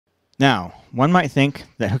Now, one might think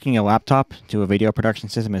that hooking a laptop to a video production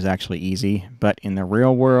system is actually easy, but in the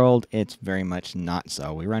real world, it's very much not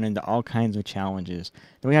so. We run into all kinds of challenges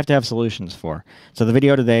that we have to have solutions for. So the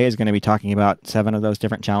video today is going to be talking about 7 of those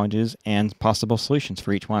different challenges and possible solutions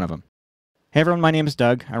for each one of them. Hey everyone, my name is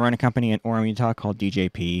Doug. I run a company in Orem, Utah called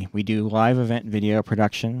DJP. We do live event video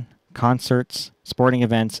production, concerts, sporting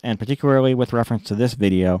events, and particularly with reference to this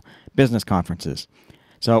video, business conferences.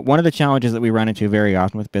 So one of the challenges that we run into very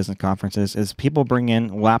often with business conferences is people bring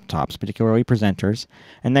in laptops, particularly presenters,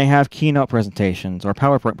 and they have keynote presentations or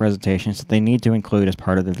PowerPoint presentations that they need to include as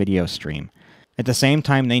part of the video stream. At the same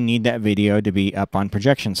time, they need that video to be up on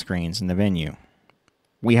projection screens in the venue.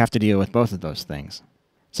 We have to deal with both of those things.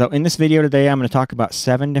 So in this video today, I'm going to talk about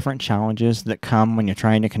 7 different challenges that come when you're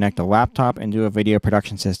trying to connect a laptop into a video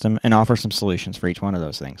production system and offer some solutions for each one of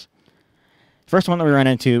those things. First one that we run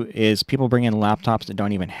into is people bring in laptops that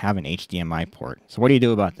don't even have an HDMI port. So what do you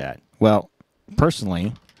do about that? Well,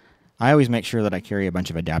 personally, I always make sure that I carry a bunch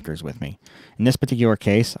of adapters with me. In this particular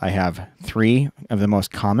case, I have 3 of the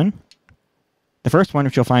most common. The first one,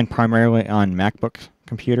 which you'll find primarily on MacBook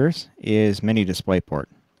computers, is mini DisplayPort.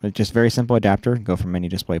 It's just a very simple adapter, go from mini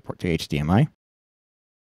DisplayPort to HDMI.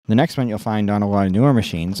 The next one you'll find on a lot of newer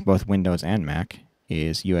machines, both Windows and Mac,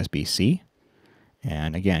 is USB-C.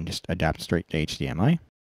 And again, just adapt straight to HDMI.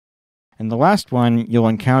 And the last one you'll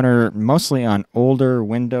encounter mostly on older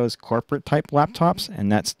Windows corporate type laptops,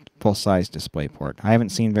 and that's full-size DisplayPort. I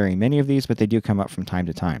haven't seen very many of these, but they do come up from time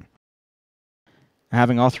to time.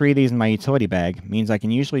 Having all 3 of these in my utility bag means I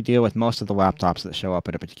can usually deal with most of the laptops that show up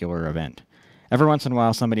at a particular event. Every once in a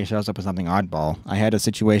while, somebody shows up with something oddball. I had a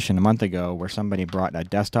situation a month ago where somebody brought a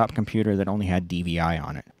desktop computer that only had DVI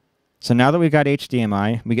on it. So now that we've got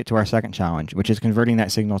HDMI, we get to our second challenge, which is converting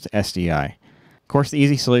that signal to SDI. Of course, the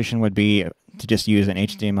easy solution would be to just use an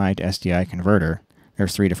HDMI to SDI converter.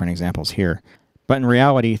 There's 3 different examples here. But in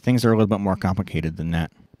reality, things are a little bit more complicated than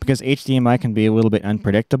that. Because HDMI can be a little bit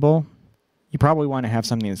unpredictable, you probably want to have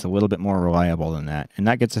something that's a little bit more reliable than that. And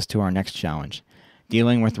that gets us to our next challenge,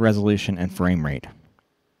 dealing with resolution and frame rate.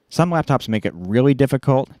 Some laptops make it really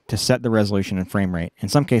difficult to set the resolution and frame rate, in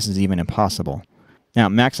some cases even impossible. Now,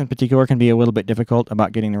 Macs in particular can be a little bit difficult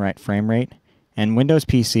about getting the right frame rate, and Windows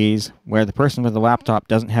PCs, where the person with the laptop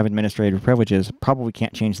doesn't have administrative privileges, probably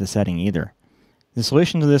can't change the setting either. The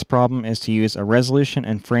solution to this problem is to use a resolution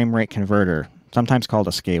and frame rate converter, sometimes called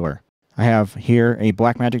a scaler. I have here a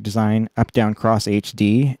Blackmagic Design Up-Down Cross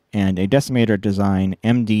HD and a Decimator Design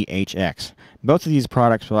MDHX. Both of these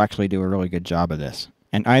products will actually do a really good job of this,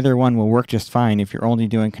 and either one will work just fine if you're only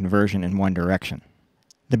doing conversion in one direction.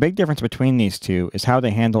 The big difference between these two is how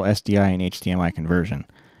they handle SDI and HDMI conversion.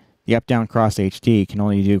 The Up-Down Cross HD can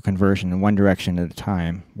only do conversion in one direction at a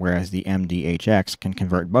time, whereas the MDHX can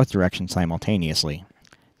convert both directions simultaneously.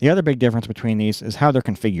 The other big difference between these is how they're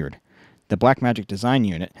configured. The Blackmagic Design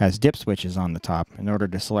unit has dip switches on the top in order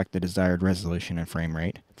to select the desired resolution and frame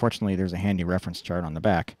rate. Fortunately, there's a handy reference chart on the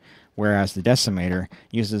back, whereas the Decimator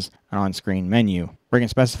uses an on-screen menu where you can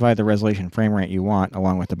specify the resolution and frame rate you want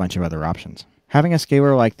along with a bunch of other options. Having a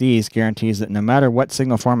scaler like these guarantees that no matter what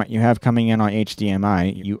signal format you have coming in on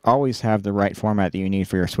HDMI, you always have the right format that you need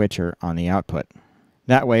for your switcher on the output.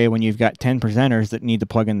 That way, when you've got 10 presenters that need to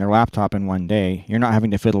plug in their laptop in one day, you're not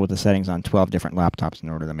having to fiddle with the settings on 12 different laptops in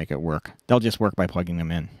order to make it work. They'll just work by plugging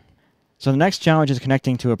them in. So the next challenge is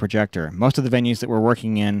connecting to a projector. Most of the venues that we're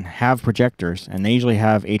working in have projectors, and they usually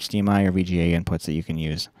have HDMI or VGA inputs that you can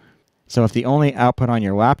use. So if the only output on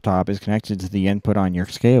your laptop is connected to the input on your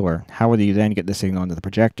scaler, how will you then get the signal into the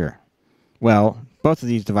projector? Well, both of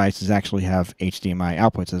these devices actually have HDMI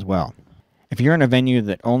outputs as well. If you're in a venue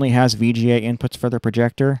that only has VGA inputs for the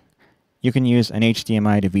projector, you can use an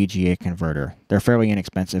HDMI to VGA converter. They're fairly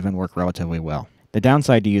inexpensive and work relatively well. The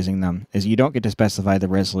downside to using them is you don't get to specify the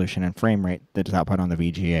resolution and frame rate that is output on the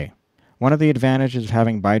VGA. One of the advantages of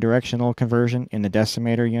having bidirectional conversion in the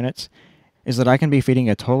Decimator units is that I can be feeding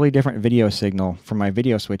a totally different video signal from my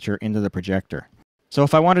video switcher into the projector. So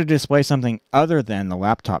if I wanted to display something other than the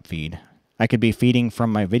laptop feed, I could be feeding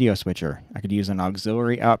from my video switcher. I could use an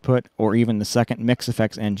auxiliary output or even the second mix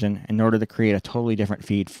effects engine in order to create a totally different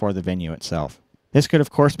feed for the venue itself. This could of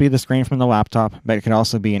course be the screen from the laptop, but it could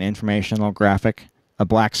also be an informational graphic, a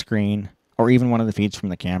black screen, or even one of the feeds from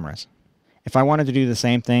the cameras. If I wanted to do the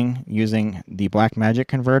same thing using the Blackmagic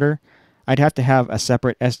converter, I'd have to have a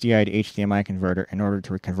separate SDI to HDMI converter in order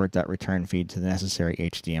to convert that return feed to the necessary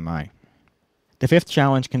HDMI. The 5th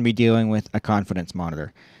challenge can be dealing with a confidence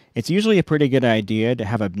monitor. It's usually a pretty good idea to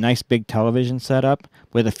have a nice big television set up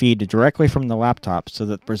with a feed directly from the laptop so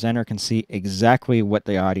that the presenter can see exactly what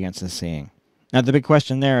the audience is seeing. Now the big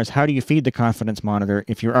question there is, how do you feed the confidence monitor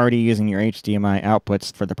if you're already using your HDMI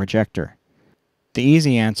outputs for the projector? The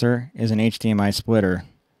easy answer is an HDMI splitter,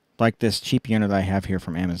 like this cheap unit I have here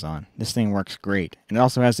from Amazon. This thing works great, and it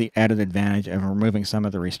also has the added advantage of removing some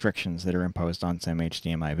of the restrictions that are imposed on some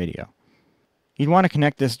HDMI video. You'd want to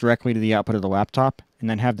connect this directly to the output of the laptop, and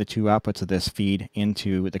then have the two outputs of this feed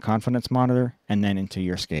into the confidence monitor and then into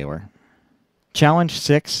your scaler. Challenge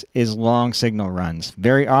 6 is long signal runs.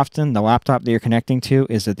 Very often, the laptop that you're connecting to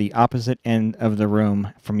is at the opposite end of the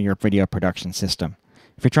room from your video production system.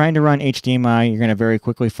 If you're trying to run HDMI, you're going to very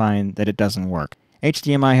quickly find that it doesn't work.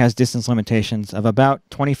 HDMI has distance limitations of about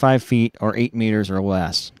 25 feet or 8 meters or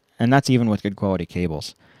less, and that's even with good quality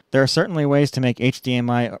cables. There are certainly ways to make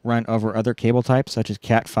HDMI run over other cable types, such as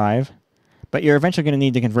Cat5, but you're eventually going to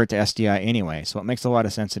need to convert to SDI anyway, so it makes a lot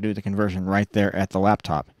of sense to do the conversion right there at the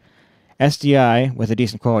laptop. SDI, with a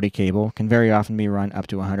decent quality cable, can very often be run up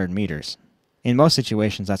to 100 meters. In most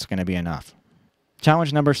situations, that's going to be enough.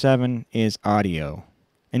 Challenge number 7 is audio.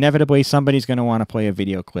 Inevitably, somebody's going to want to play a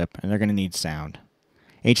video clip, and they're going to need sound.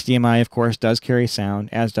 HDMI, of course, does carry sound,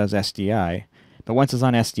 as does SDI, but once it's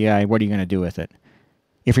on SDI, what are you going to do with it?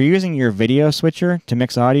 If you're using your video switcher to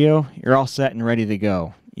mix audio, you're all set and ready to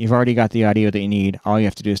go. You've already got the audio that you need. All you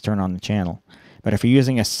have to do is turn on the channel. But if you're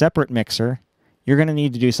using a separate mixer, you're going to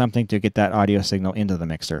need to do something to get that audio signal into the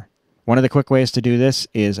mixer. One of the quick ways to do this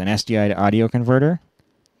is an SDI to audio converter.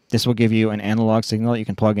 This will give you an analog signal that you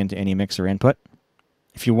can plug into any mixer input.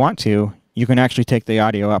 If you want to, you can actually take the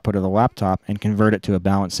audio output of the laptop and convert it to a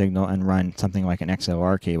balanced signal and run something like an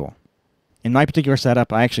XLR cable. In my particular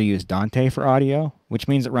setup, I actually use Dante for audio, which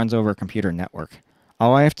means it runs over a computer network.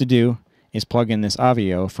 All I have to do is plug in this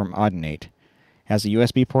audio from Audinate. It has a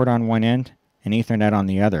USB port on one end and Ethernet on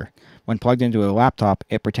the other. When plugged into a laptop,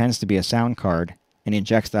 it pretends to be a sound card and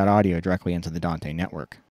injects that audio directly into the Dante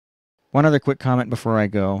network. One other quick comment before I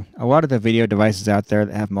go. A lot of the video devices out there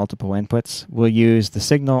that have multiple inputs will use the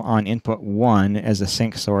signal on input 1 as a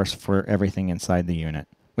sync source for everything inside the unit,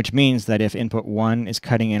 which means that if input 1 is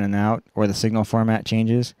cutting in and out or the signal format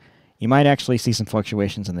changes, you might actually see some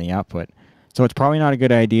fluctuations in the output. So it's probably not a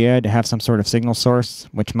good idea to have some sort of signal source,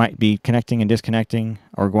 which might be connecting and disconnecting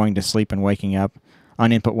or going to sleep and waking up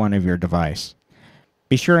on input 1 of your device.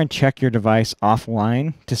 Be sure and check your device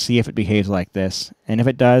offline to see if it behaves like this, and if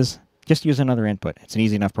it does, just use another input. It's an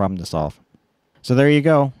easy enough problem to solve. So there you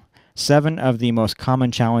go. 7 of the most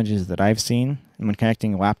common challenges that I've seen when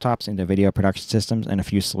connecting laptops into video production systems, and a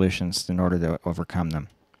few solutions in order to overcome them.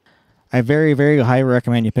 I very, very highly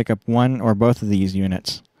recommend you pick up one or both of these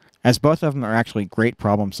units, as both of them are actually great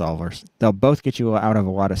problem solvers. They'll both get you out of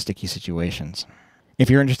a lot of sticky situations. If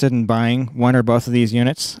you're interested in buying one or both of these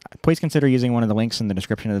units, please consider using one of the links in the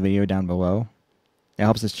description of the video down below. It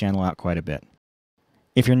helps this channel out quite a bit.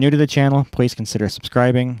 If you're new to the channel, please consider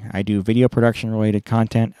subscribing. I do video production related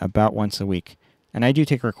content about once a week, and I do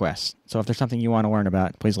take requests, so if there's something you want to learn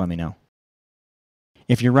about, please let me know.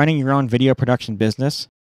 If you're running your own video production business,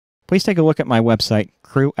 please take a look at my website,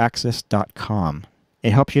 crewaccess.com.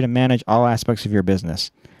 It helps you to manage all aspects of your business,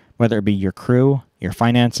 whether it be your crew, your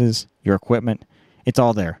finances, your equipment. It's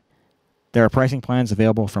all there. There are pricing plans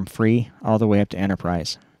available from free all the way up to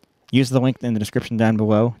enterprise. Use the link in the description down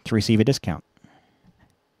below to receive a discount.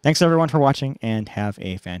 Thanks everyone for watching, and have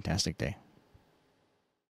a fantastic day.